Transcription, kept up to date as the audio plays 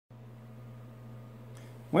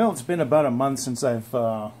Well, it's been about a month since I've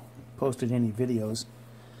posted any videos.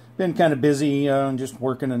 Been kind of busy, just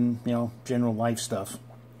working and general life stuff.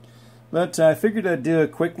 But I figured I'd do a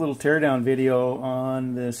quick little teardown video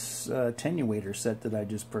on this attenuator set that I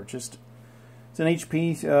just purchased. It's an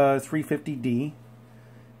HP 350D.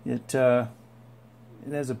 It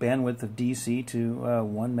has a bandwidth of DC to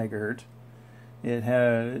 1 megahertz.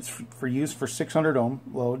 It's for use for 600 ohm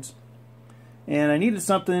loads. And I needed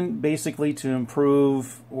something basically to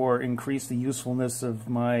improve or increase the usefulness of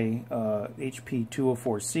my HP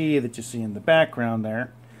 204C that you see in the background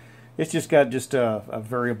there. It's just got a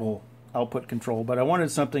variable output control, but I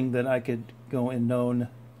wanted something that I could go in known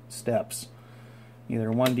steps,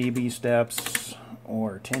 either 1 dB steps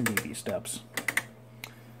or 10 dB steps.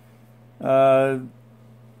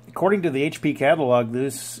 According to the HP catalog,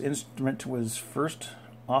 this instrument was first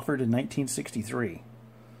offered in 1963.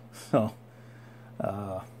 So,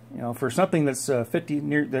 for something that's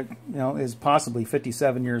is possibly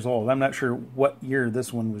 57 years old. I'm not sure what year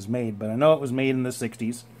this one was made, but I know it was made in the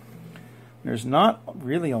 60s. There's not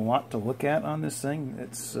really a lot to look at on this thing.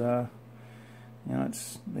 It's they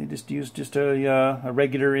just used a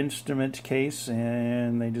regular instrument case,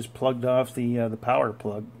 and they just plugged off the power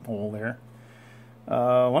plug hole there.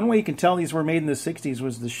 One way you can tell these were made in the 60s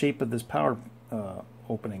was the shape of this power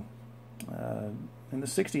opening. In the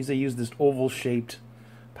 60s, they used this oval-shaped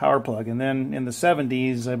power plug, and then in the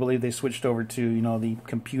 70s, I believe they switched over to the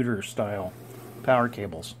computer-style power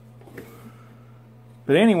cables.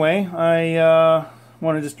 But anyway, I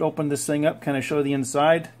want to just open this thing up, kind of show the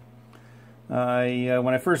inside. When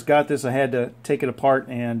I first got this, I had to take it apart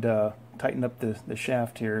and tighten up the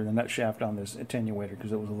shaft here, the nut shaft on this attenuator,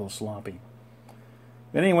 because it was a little sloppy.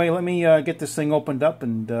 But anyway, let me get this thing opened up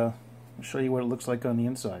and show you what it looks like on the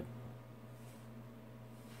inside.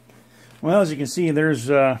 Well, as you can see,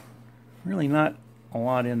 there's really not a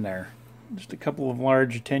lot in there. Just a couple of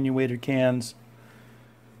large attenuator cans,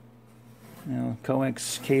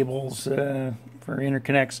 coax cables for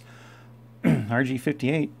interconnects,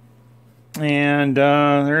 RG58, and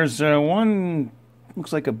there's one,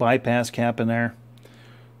 looks like a bypass cap in there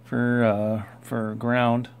for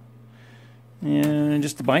ground, and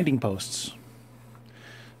just the binding posts.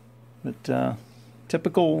 But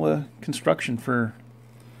typical construction for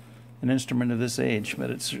an instrument of this age, but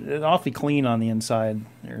it's awfully clean on the inside.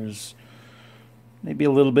 There's maybe a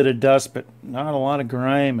little bit of dust, but not a lot of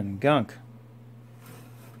grime and gunk.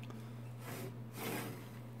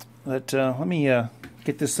 But let me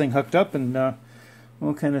get this thing hooked up, and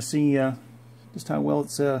we'll kind of see just how well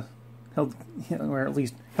it's held, or at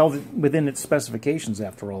least held within its specifications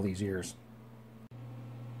after all these years.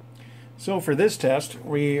 So for this test,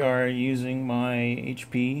 we are using my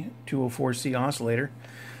HP 204C oscillator.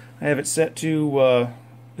 I have it set to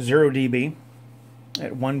 0 dB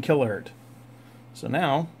at 1 kilohertz. So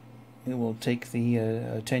now we will take the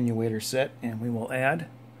attenuator set and we will add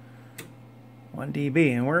 1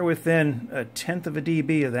 dB, and we're within 1/10 of a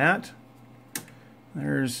dB of that.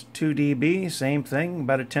 There's 2 dB, same thing,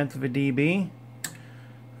 about 1/10 of a dB.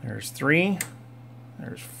 There's 3.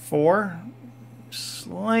 There's 4.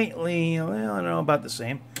 Slightly, well, I don't know, about the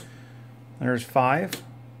same. There's 5.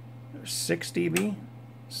 There's 6 dB.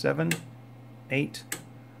 7, 8,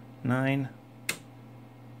 9,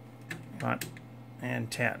 and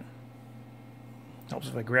 10. Helps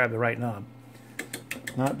if I grab the right knob.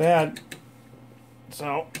 Not bad.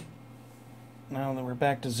 So now that we're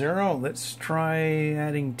back to 0, let's try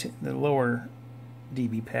adding the lower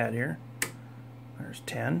dB pad here. There's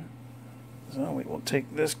 10. So we will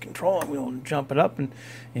take this control and we'll jump it up, and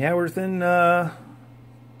yeah, we're within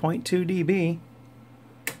 0.2 dB.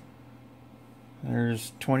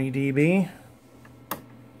 There's 20 dB,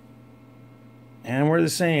 and we're the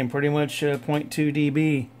same, pretty much 0.2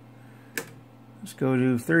 dB. Let's go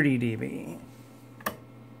to 30 dB,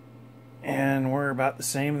 and we're about the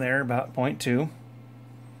same there, about 0.2.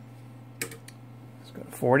 Let's go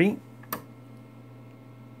to 40,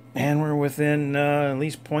 and we're within at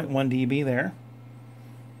least 0.1 dB there.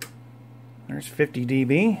 There's 50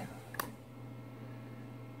 dB.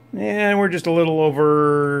 And we're just a little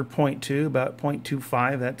over 0.2, about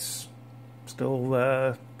 0.25. That's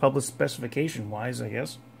still published specification wise, I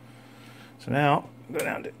guess. So now go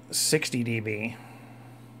down to 60 dB.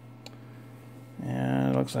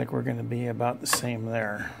 And it looks like we're going to be about the same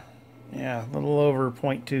there. Yeah, a little over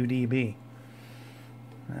 0.2 dB.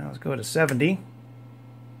 Now let's go to 70.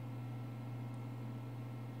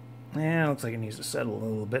 Yeah, looks like it needs to settle a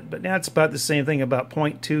little bit, but now it's about the same thing, about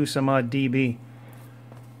 0.2 some odd dB.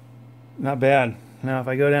 Not bad. Now if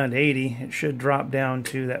I go down to 80, it should drop down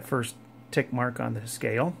to that first tick mark on the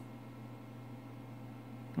scale.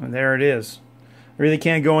 And there it is. I really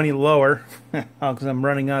can't go any lower because I'm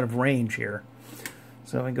running out of range here.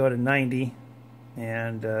 So I go to 90,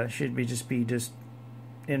 and should be just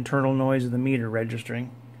internal noise of the meter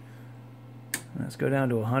registering. Let's go down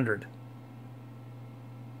to 100.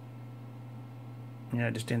 Yeah,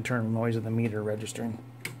 just internal noise of the meter registering.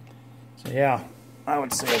 So yeah, I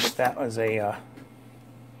would say that was a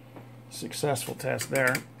successful test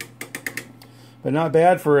there, but not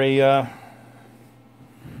bad for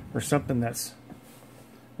for something that's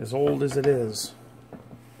as old as it is.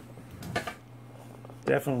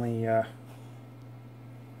 Definitely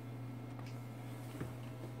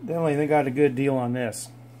they got a good deal on this.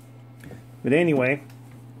 But anyway,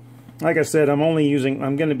 like I said, I'm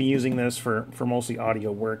going to be using this for mostly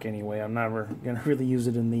audio work anyway. I'm never going to really use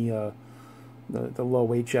it in the low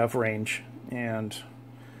HF range, and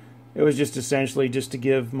it was just essentially just to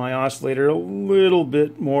give my oscillator a little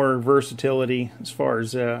bit more versatility as far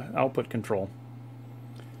as output control.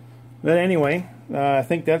 But anyway, I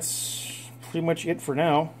think that's pretty much it for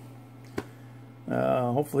now.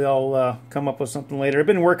 Hopefully I'll come up with something later. I've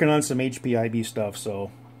been working on some HPIB stuff, so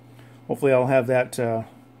hopefully I'll have that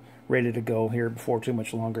ready to go here before too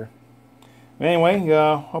much longer. Anyway,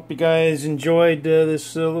 hope you guys enjoyed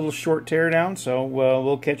this little short teardown, so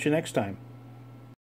we'll catch you next time.